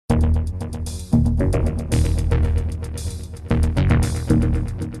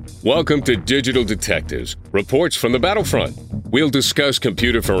Welcome to Digital Detectives, reports from the battlefront. We'll discuss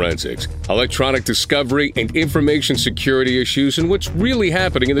computer forensics, electronic discovery, and information security issues and what's really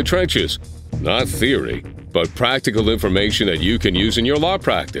happening in the trenches. Not theory, but practical information that you can use in your law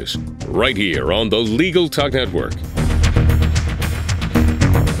practice. Right here on the Legal Talk Network.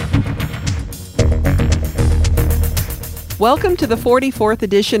 Welcome to the 44th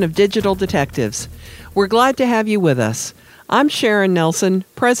edition of Digital Detectives. We're glad to have you with us. I'm Sharon Nelson,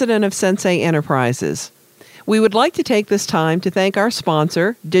 president of Sensei Enterprises. We would like to take this time to thank our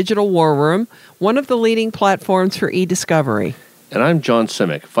sponsor, Digital War Room, one of the leading platforms for e-discovery. And I'm John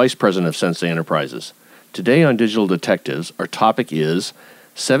Simic, vice president of Sensei Enterprises. Today on Digital Detectives, our topic is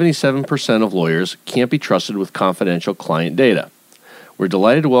 77% of lawyers can't be trusted with confidential client data. We're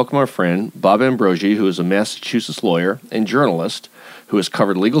delighted to welcome our friend, Bob Ambrogi, who is a Massachusetts lawyer and journalist who has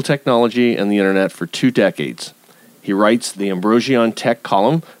covered legal technology and the internet for 2 decades. He writes the Ambrogi on Tech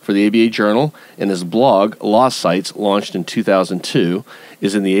column for the ABA Journal, and his blog, Law Sites, launched in 2002,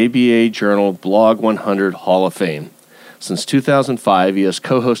 is in the ABA Journal Blog 100 Hall of Fame. Since 2005, he has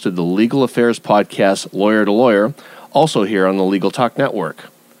co-hosted the legal affairs podcast Lawyer to Lawyer, also here on the Legal Talk Network.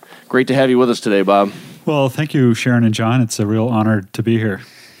 Great to have you with us today, Bob. Well, thank you, Sharon and John. It's a real honor to be here.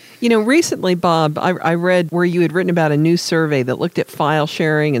 You know, recently, Bob, I read where you had written about a new survey that looked at file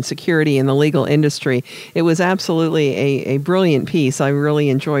sharing and security in the legal industry. It was absolutely a brilliant piece. I really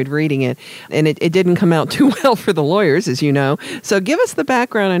enjoyed reading it. And it didn't come out too well for the lawyers, as you know. So give us the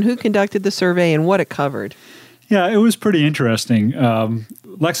background on who conducted the survey and what it covered. Yeah, it was pretty interesting.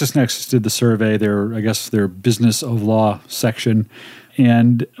 LexisNexis did the survey, their business of law section.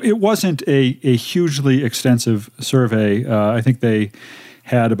 And it wasn't a hugely extensive survey. I think they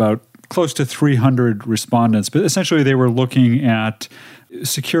had about close to 300 respondents, but essentially they were looking at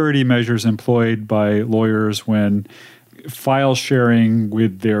security measures employed by lawyers when file sharing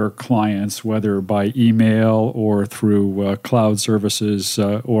with their clients, whether by email or through cloud services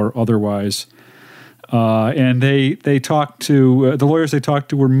or otherwise. And they talked to, the lawyers they talked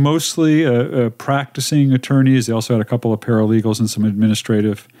to were mostly practicing attorneys. They also had a couple of paralegals and some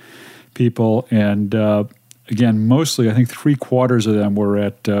administrative people. And again, mostly, I think 3/4 of them were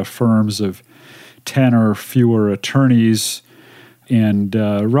at firms of 10 or fewer attorneys, and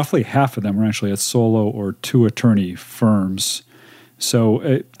roughly half of them were actually at solo or 2-attorney firms.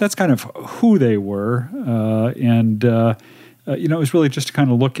 So that's kind of who they were, and it was really just to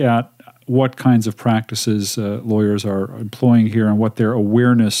kind of look at what kinds of practices lawyers are employing here and what their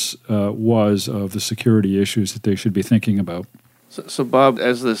awareness was of the security issues that they should be thinking about. So Bob,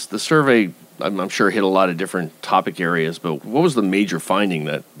 as the survey, I'm sure hit a lot of different topic areas, but what was the major finding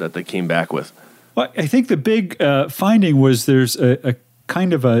that they came back with? Well, I think the big finding was there's a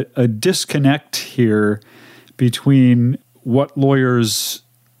kind of a disconnect here between what lawyers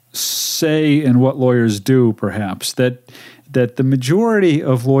say and what lawyers do, perhaps, that the majority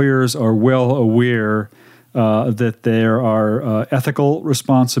of lawyers are well aware that there are ethical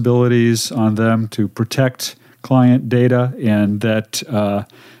responsibilities on them to protect client data, and that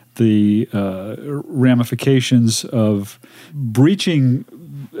the ramifications of breaching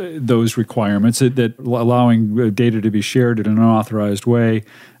those requirements, that allowing data to be shared in an unauthorized way,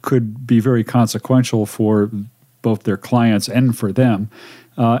 could be very consequential for both their clients and for them.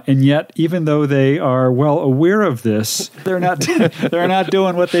 And yet, even though they are well aware of this, they're not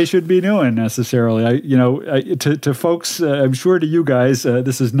doing what they should be doing necessarily. To folks, I'm sure to you guys,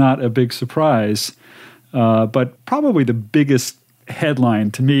 this is not a big surprise. But probably the biggest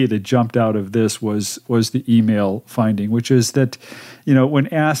headline to me that jumped out of this was the email finding, which is that, when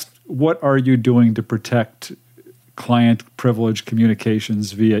asked, what are you doing to protect client privileged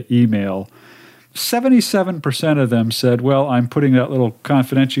communications via email, 77% of them said, well, I'm putting that little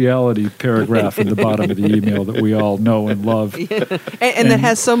confidentiality paragraph in the bottom of the email that we all know and love. Yeah. And that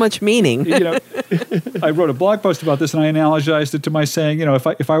has so much meaning. I wrote a blog post about this, and I analogized it to my saying,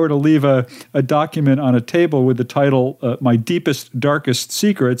 if I were to leave a document on a table with the title, My Deepest, Darkest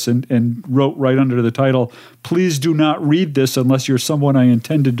Secrets, and wrote right under the title, please do not read this unless you're someone I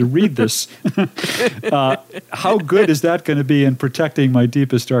intended to read this. How good is that going to be in protecting my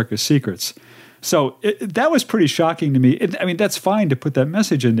deepest, darkest secrets? So that was pretty shocking to me. That's fine to put that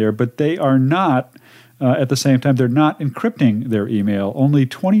message in there, but they are not, at the same time, they're not encrypting their email. Only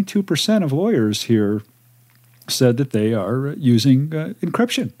 22% of lawyers here said that they are using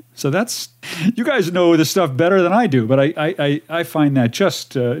encryption. So that's, you guys know this stuff better than I do, but I find that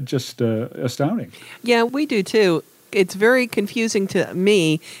just astounding. Yeah, we do too. it's very confusing to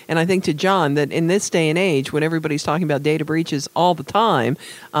me, and I think to John, that in this day and age, when everybody's talking about data breaches all the time,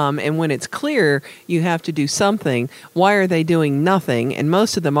 and when it's clear you have to do something, why are they doing nothing? And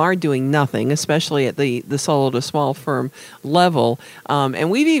most of them are doing nothing, especially at the solo to small firm level. And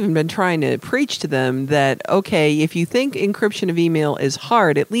we've even been trying to preach to them that, okay, if you think encryption of email is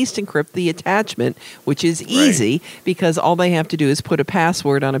hard, at least encrypt the attachment, which is easy, because all they have to do is put a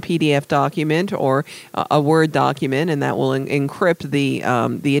password on a PDF document or a Word document, and that will encrypt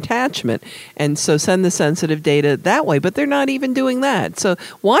the attachment. And so send the sensitive data that way. But they're not even doing that. So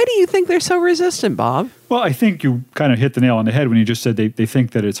why do you think they're so resistant, Bob? Well, I think you kind of hit the nail on the head when you just said they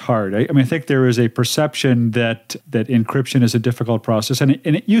think that it's hard. I mean, I think there is a perception that encryption is a difficult process, and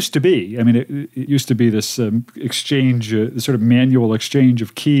it used to be. I mean, it used to be this exchange, this sort of manual exchange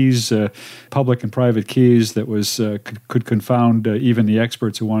of keys, public and private keys, that was could confound even the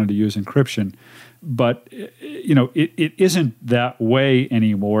experts who wanted to use encryption. But it isn't that way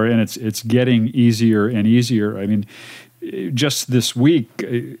anymore, and it's getting easier and easier. I mean, just this week,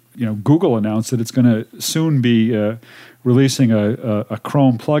 Google announced that it's going to soon be releasing a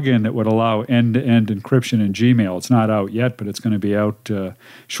Chrome plugin that would allow end-to-end encryption in Gmail. It's not out yet, but it's going to be out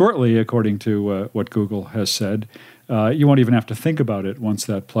shortly, according to what Google has said. You won't even have to think about it once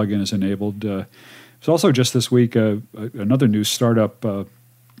that plugin is enabled. There's also just this week another new startup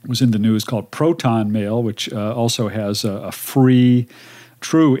was in the news called Proton Mail, which also has a free,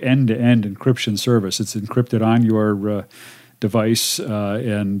 true end-to-end encryption service. It's encrypted on your device,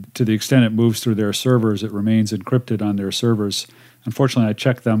 and to the extent it moves through their servers, it remains encrypted on their servers. Unfortunately, I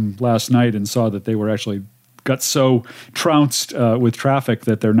checked them last night and saw that they were actually got so trounced with traffic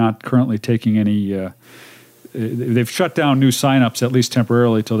that they're not currently taking any. They've shut down new signups, at least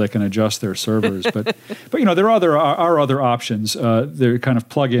temporarily, till they can adjust their servers. But there are other options. There are kind of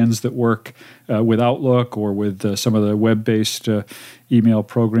plugins that work with Outlook or with some of the web-based email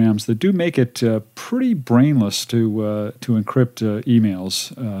programs that do make it pretty brainless to encrypt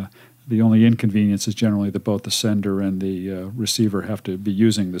emails. The only inconvenience is generally that both the sender and the receiver have to be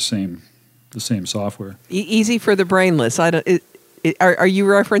using the same software. Easy for the brainless. Are you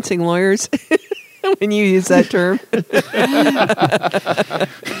referencing lawyers? When you use that term.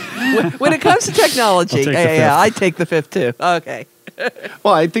 when it comes to technology, I take the fifth too. Okay.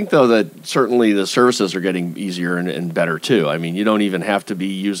 Well, I think, though, that certainly the services are getting easier and better, too. I mean, you don't even have to be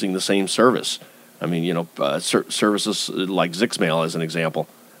using the same service. I mean, services like Zixmail, as an example,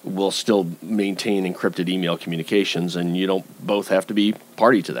 will still maintain encrypted email communications, and you don't both have to be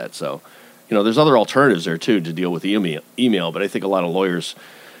party to that. So, there's other alternatives there, too, to deal with email, but I think a lot of lawyers...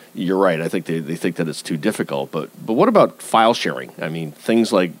 You're right. I think they think that it's too difficult. But what about file sharing? I mean,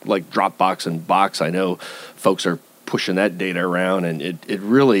 things like Dropbox and Box, I know folks are pushing that data around, and it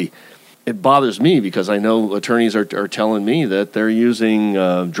really bothers me because I know attorneys are telling me that they're using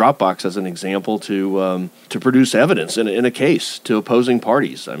Dropbox as an example to produce evidence in a case to opposing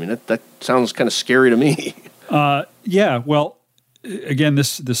parties. I mean, that sounds kind of scary to me. Yeah, well, again,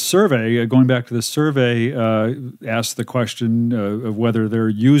 this survey, going back to this survey, asked the question of whether they're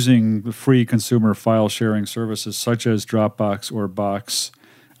using the free consumer file sharing services such as Dropbox or Box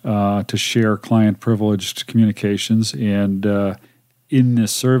to share client privileged communications. And in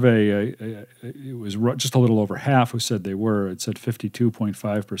this survey, it was just a little over half who said they were. It said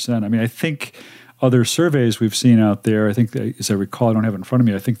 52.5%. I mean, I think other surveys we've seen out there, I think, as I recall, I don't have it in front of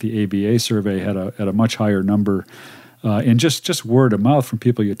me, I think the ABA survey had a much higher number. And just word of mouth from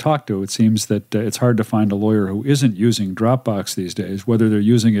people you talk to, it seems that it's hard to find a lawyer who isn't using Dropbox these days. Whether they're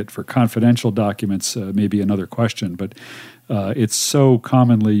using it for confidential documents may be another question, but it's so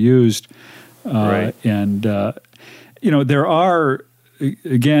commonly used. Right. And, there are...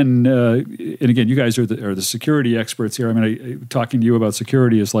 Again, you guys are the security experts here. I mean, talking to you about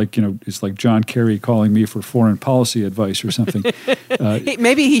security is like John Kerry calling me for foreign policy advice or something.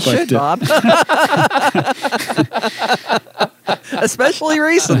 Maybe he should, Bob. Especially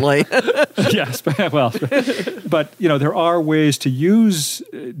recently. Yes, well, but there are ways to use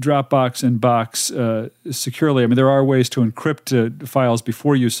Dropbox and Box securely. I mean, there are ways to encrypt files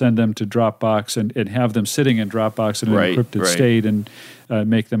before you send them to Dropbox and have them sitting in Dropbox in an encrypted state and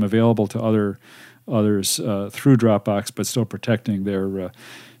make them available to others through Dropbox, but still protecting their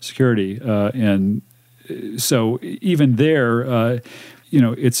security. And so even there,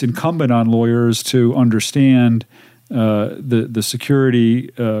 it's incumbent on lawyers to understand the security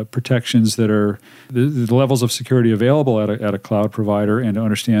protections that are the levels of security available at a cloud provider, and to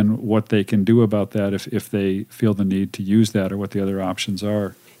understand what they can do about that if they feel the need to use that or what the other options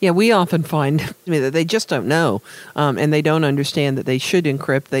are. Yeah, we often find that they just don't know, and they don't understand that they should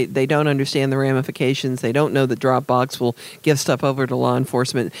encrypt. They don't understand the ramifications. They don't know that Dropbox will give stuff over to law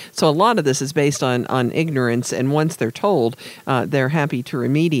enforcement. So a lot of this is based on ignorance, and once they're told, they're happy to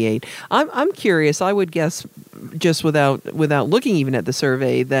remediate. I'm curious. I would guess, just without looking even at the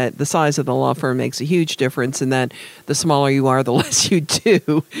survey, that the size of the law firm makes a huge difference, and that the smaller you are, the less you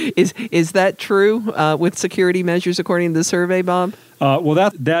do. Is that true with security measures according to the survey, Bob? Well,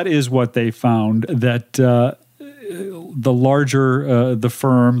 that is what they found, that the larger the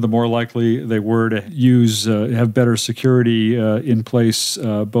firm, the more likely they were to have better security in place,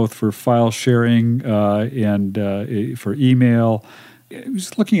 both for file sharing and for email. I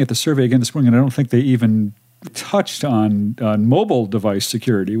was looking at the survey again this morning, and I don't think they even touched on mobile device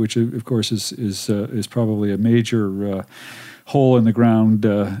security, which of course is probably a major hole in the ground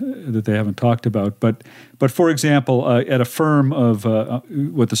that they haven't talked about. But for example, at a firm of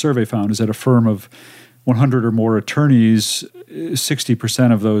what the survey found is at a firm of 100 or more attorneys,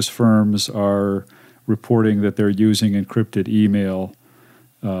 60% of those firms are reporting that they're using encrypted email,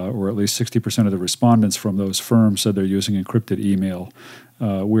 or at least 60% of the respondents from those firms said they're using encrypted email,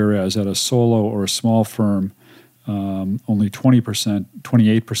 whereas at a solo or a small firm, only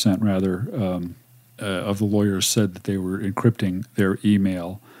 28% rather, of the lawyers said that they were encrypting their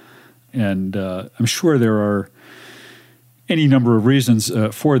email. And I'm sure there are any number of reasons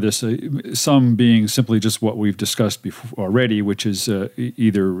for this, some being simply just what we've discussed before already, which is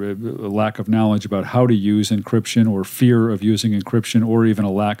either a lack of knowledge about how to use encryption or fear of using encryption, or even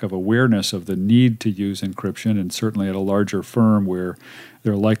a lack of awareness of the need to use encryption. And certainly at a larger firm where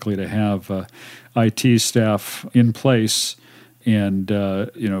they're likely to have IT staff in place and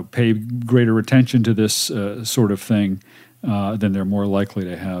pay greater attention to this sort of thing, then they're more likely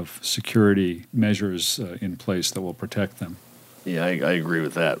to have security measures in place that will protect them. Yeah, I agree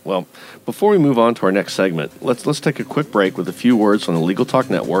with that. Well, before we move on to our next segment, let's take a quick break with a few words from the Legal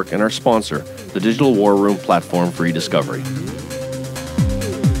Talk Network and our sponsor, the Digital War Room platform for e-discovery.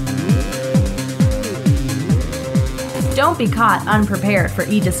 Don't be caught unprepared for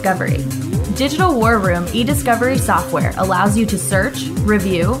e-discovery. Digital War Room e-discovery software allows you to search,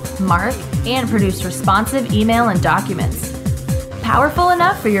 review, mark, and produce responsive email and documents. Powerful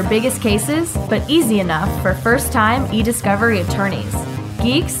enough for your biggest cases, but easy enough for first-time e-discovery attorneys.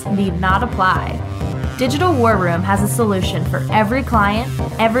 Geeks need not apply. Digital War Room has a solution for every client,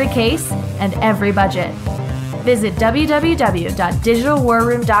 every case, and every budget. Visit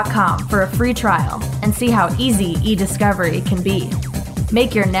www.digitalwarroom.com for a free trial and see how easy e-discovery can be.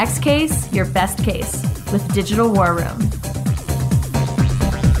 Make your next case your best case with Digital War Room.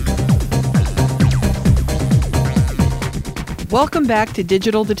 Welcome back to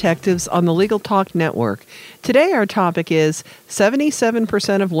Digital Detectives on the Legal Talk Network. Today our topic is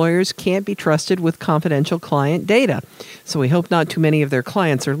 77% of lawyers can't be trusted with confidential client data. So we hope not too many of their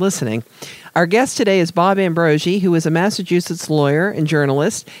clients are listening. Our guest today is Bob Ambrogi, who is a Massachusetts lawyer and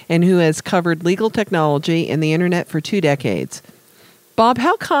journalist and who has covered legal technology and the internet for 2 decades. Bob,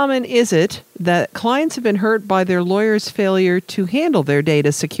 how common is it that clients have been hurt by their lawyer's failure to handle their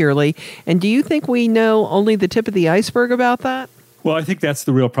data securely? And do you think we know only the tip of the iceberg about that? Well, I think that's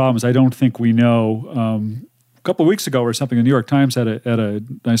the real problem. Is I don't think we know. A couple of weeks ago or something, the New York Times had a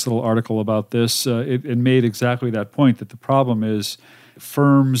nice little article about this. It made exactly that point, that the problem is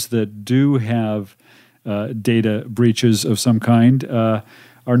firms that do have data breaches of some kind are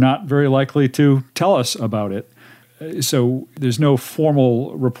not very likely to tell us about it. So there's no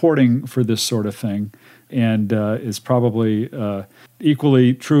formal reporting for this sort of thing, and it's probably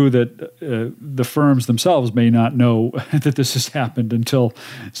equally true that the firms themselves may not know that this has happened until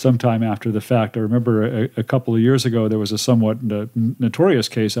sometime after the fact. I remember a couple of years ago there was a somewhat notorious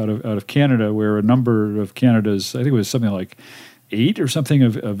case out of Canada where a number of Canada's, I think it was something like 8 or something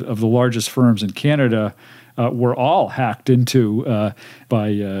of the largest firms in Canada were all hacked into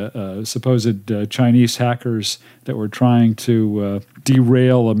by supposed Chinese hackers that were trying to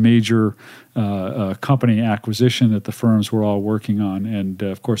derail a major company acquisition that the firms were all working on. And,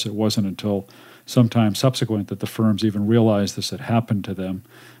 of course, it wasn't until sometime subsequent that the firms even realized this had happened to them.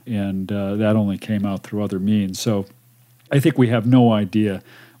 And that only came out through other means. So I think we have no idea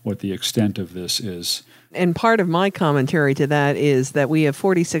what the extent of this is. And part of my commentary to that is that we have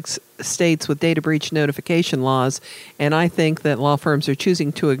 46 states with data breach notification laws, and I think that law firms are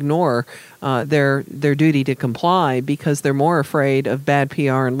choosing to ignore their duty to comply because they're more afraid of bad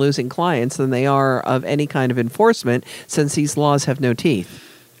PR and losing clients than they are of any kind of enforcement, since these laws have no teeth.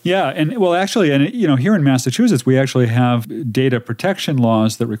 Yeah, and well, actually, and here in Massachusetts, we actually have data protection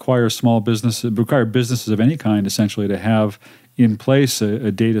laws that require businesses of any kind, essentially, to have in place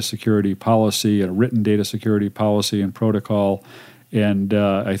a data security policy, a written data security policy and protocol. And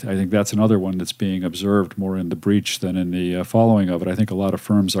I think that's another one that's being observed more in the breach than in the following of it. I think a lot of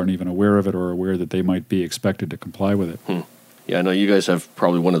firms aren't even aware of it or aware that they might be expected to comply with it. Yeah, I know you guys have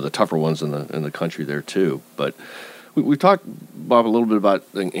probably one of the tougher ones in the country there too. But we talked, Bob, a little bit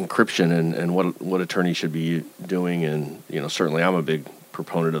about encryption and what attorneys should be doing, and certainly I'm a big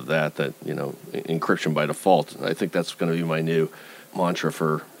proponent of that. Encryption by default. I think that's going to be my new mantra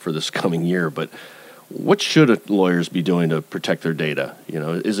for this coming year. But what should lawyers be doing to protect their data?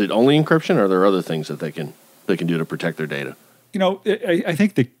 Is it only encryption, or are there other things that they can do to protect their data? I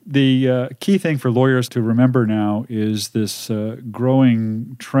think the key thing for lawyers to remember now is this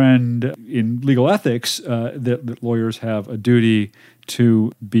growing trend in legal ethics that lawyers have a duty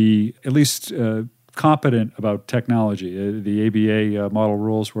to be at least competent about technology. The ABA model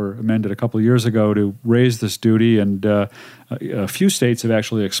rules were amended a couple of years ago to raise this duty, and a few states have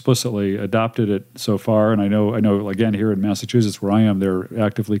actually explicitly adopted it so far. And I know again, here in Massachusetts, where I am, they're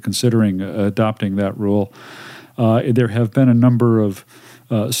actively considering adopting that rule. There have been a number of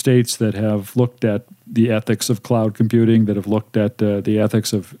states that have looked at the ethics of cloud computing, that have looked at the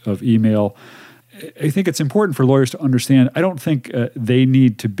ethics of email. I think it's important for lawyers to understand, I don't think they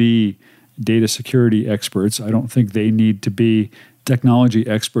need to be data security experts. I don't think they need to be technology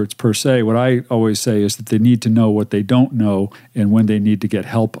experts per se. What I always say is that they need to know what they don't know and when they need to get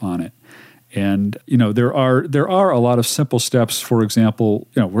help on it. And there are a lot of simple steps. For example,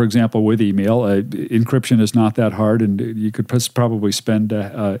 with email, encryption is not that hard, and you could probably spend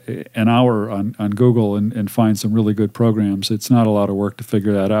an hour on Google and find some really good programs. It's not a lot of work to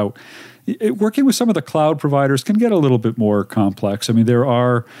figure that out. Working with some of the cloud providers can get a little bit more complex. I mean, there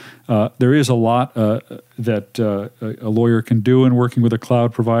is a lot that a lawyer can do in working with a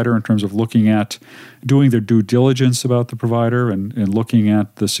cloud provider in terms of looking at doing their due diligence about the provider and looking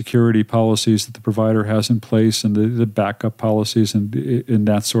at the security policies that the provider has in place and the backup policies and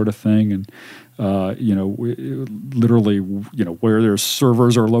that sort of thing. And literally, where their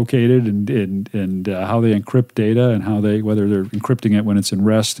servers are located and how they encrypt data and whether they're encrypting it when it's in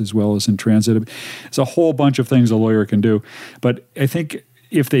rest as well as in transit. It's a whole bunch of things a lawyer can do. But I think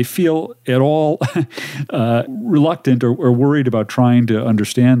if they feel at all reluctant or worried about trying to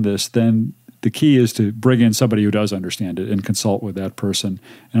understand this, then the key is to bring in somebody who does understand it and consult with that person.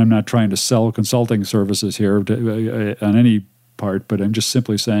 And I'm not trying to sell consulting services here on any part, but I'm just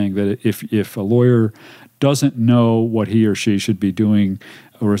simply saying that if a lawyer doesn't know what he or she should be doing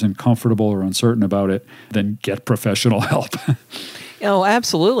or isn't comfortable or uncertain about it, then get professional help. Oh,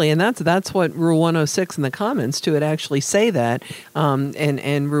 absolutely, and that's what Rule 106 in the comments to it actually say that,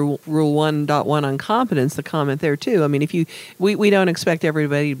 and Rule 1.1 on competence, the comment there too. I mean, we don't expect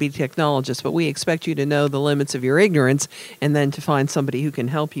everybody to be technologists, but we expect you to know the limits of your ignorance, and then to find somebody who can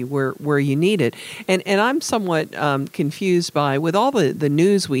help you where you need it. And I'm somewhat confused by, with all the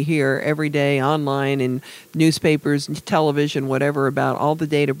news we hear every day online in newspapers, television, whatever, about all the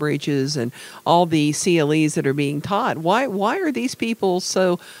data breaches and all the CLEs that are being taught. Why are these people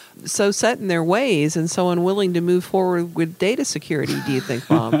so set in their ways and so unwilling to move forward with data security, do you think,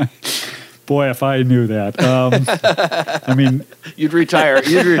 Bob? Boy, if I knew that. I mean, You'd retire,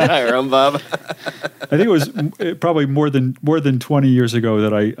 Bob. I think it was probably more than 20 years ago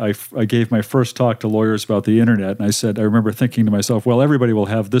that I gave my first talk to lawyers about the internet, and I remember thinking to myself, well, everybody will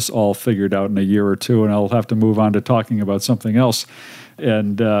have this all figured out in a year or two, and I'll have to move on to talking about something else.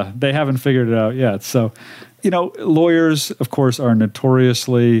 And they haven't figured it out yet. So, lawyers, of course, are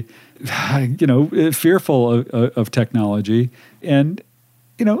notoriously, fearful of technology. And,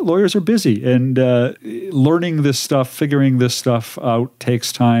 lawyers are busy. And learning this stuff, figuring this stuff out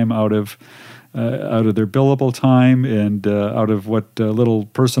takes time out of their billable time and out of what little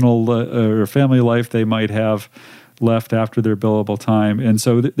personal or family life they might have left after their billable time. And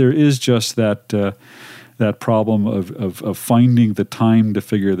so there is just that problem of finding the time to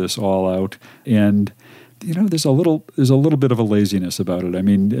figure this all out. And there's a little bit of a laziness about it. I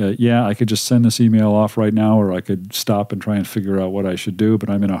mean, I could just send this email off right now, or I could stop and try and figure out what I should do, but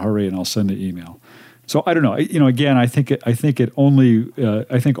I'm in a hurry and I'll send the email. So I don't know. Again, I think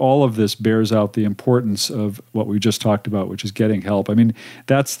all of this bears out the importance of what we just talked about, which is getting help. I mean,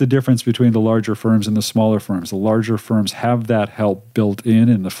 that's the difference between the larger firms and the smaller firms. The larger firms have that help built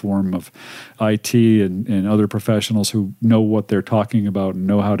in the form of IT and other professionals who know what they're talking about and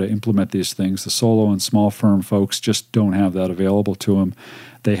know how to implement these things. The solo and small firm folks just don't have that available to them.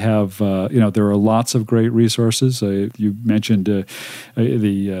 They have, there are lots of great resources. You mentioned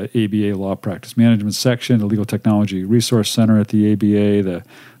the ABA Law Practice Management section, the Legal Technology Resource Center at the ABA,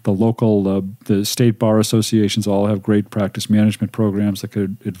 the local, the state bar associations all have great practice management programs that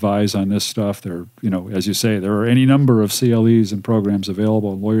could advise on this stuff. There, as you say, there are any number of CLEs and programs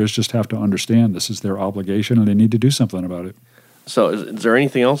available. Lawyers just have to understand this is their obligation and they need to do something about it. So is there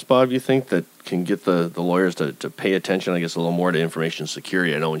anything else, Bob, you think that can get the lawyers to pay attention, I guess, a little more to information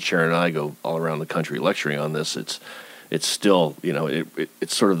security? I know when Sharon and I go all around the country lecturing on this, it's still,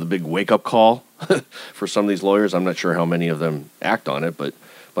 it's sort of the big wake-up call for some of these lawyers. I'm not sure how many of them act on it, but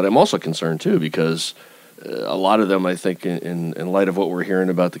I'm also concerned, too, because a lot of them, I think, in light of what we're hearing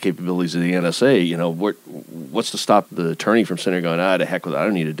about the capabilities of the NSA, what's to stop the attorney from sitting there going, to heck with it, I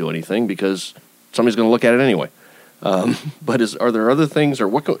don't need to do anything because somebody's going to look at it anyway. But are there other things or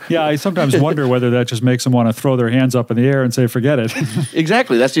what? Yeah, I sometimes wonder whether that just makes them want to throw their hands up in the air and say, forget it.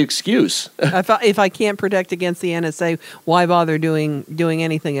 Exactly. That's the excuse. If I can't protect against the NSA, why bother doing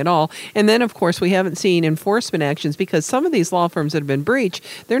anything at all? And then, of course, we haven't seen enforcement actions because some of these law firms that have been breached,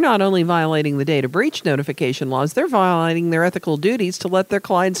 they're not only violating the data breach notification laws, they're violating their ethical duties to let their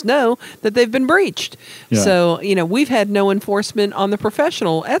clients know that they've been breached. Yeah. So, we've had no enforcement on the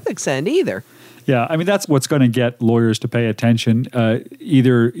professional ethics end either. Yeah, I mean, that's what's going to get lawyers to pay attention,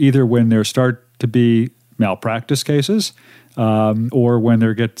 either when there start to be malpractice cases or when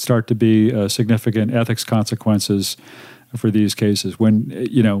there start to be significant ethics consequences for these cases. When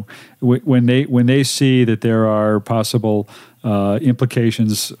they see that there are possible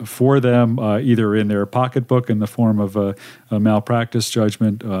implications for them, either in their pocketbook in the form of a malpractice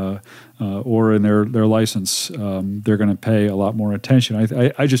judgment or in their license, they're going to pay a lot more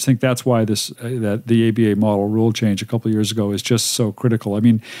attention. I just think that's why that the ABA model rule change a couple of years ago is just so critical. I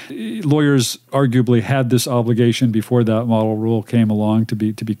mean, lawyers arguably had this obligation before that model rule came along to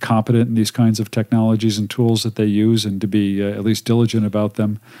be competent in these kinds of technologies and tools that they use and to be at least diligent about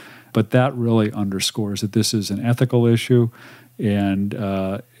them. But that really underscores that this is an ethical issue, and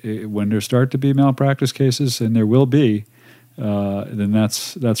when there start to be malpractice cases, and there will be, then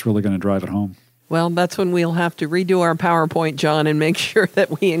that's really going to drive it home. Well, that's when we'll have to redo our PowerPoint, John, and make sure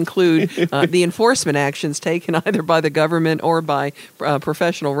that we include the enforcement actions taken either by the government or by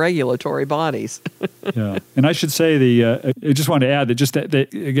professional regulatory bodies. Yeah, and I should say I just wanted to add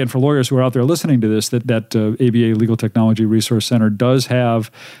that again, for lawyers who are out there listening to this, that ABA Legal Technology Resource Center does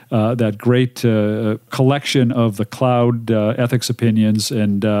have that great collection of the cloud ethics opinions,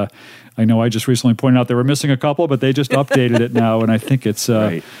 and I know I just recently pointed out they were missing a couple, but they just updated it now, and I think it's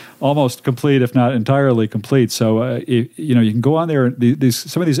right. Almost complete, if not entirely complete. So you can go on there.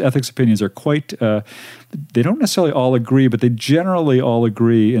 Some of these ethics opinions are quite. They don't necessarily all agree, but they generally all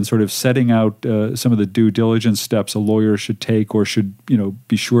agree in sort of setting out some of the due diligence steps a lawyer should take, or should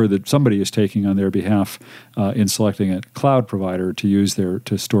be sure that somebody is taking on their behalf in selecting a cloud provider to use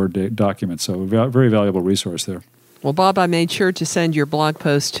to store documents. So a very valuable resource there. Well, Bob, I made sure to send your blog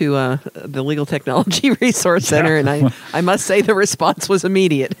post to the Legal Technology Resource Center, and I must say the response was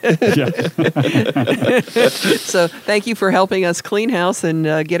immediate. So thank you for helping us clean house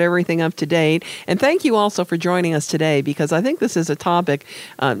and get everything up to date. And thank you also for joining us today, because I think this is a topic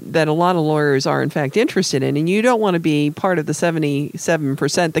that a lot of lawyers are, in fact, interested in, and you don't want to be part of the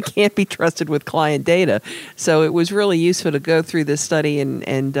 77% that can't be trusted with client data. So it was really useful to go through this study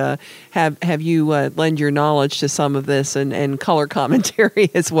and have you lend your knowledge to some of this and color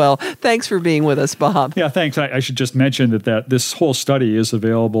commentary as well. Thanks for being with us, Bob. Yeah, thanks. I should just mention that this whole study is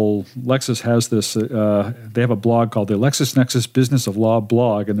available. Lexis has this. They have a blog called the LexisNexis Business of Law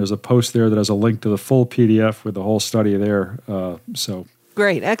blog, and there's a post there that has a link to the full PDF with the whole study there. So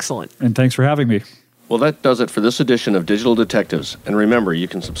great, excellent. And thanks for having me. Well, that does it for this edition of Digital Detectives. And remember, you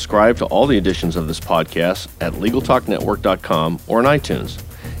can subscribe to all the editions of this podcast at LegalTalkNetwork.com or on iTunes.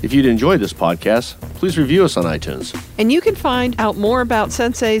 If you'd enjoyed this podcast, please review us on iTunes. And you can find out more about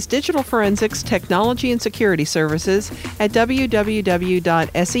Sensei's digital forensics, technology, and security services at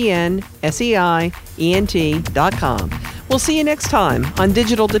www.senseient.com. We'll see you next time on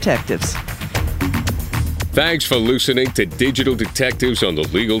Digital Detectives. Thanks for listening to Digital Detectives on the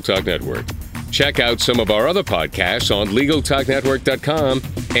Legal Talk Network. Check out some of our other podcasts on LegalTalkNetwork.com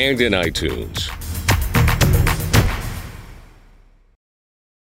and in iTunes.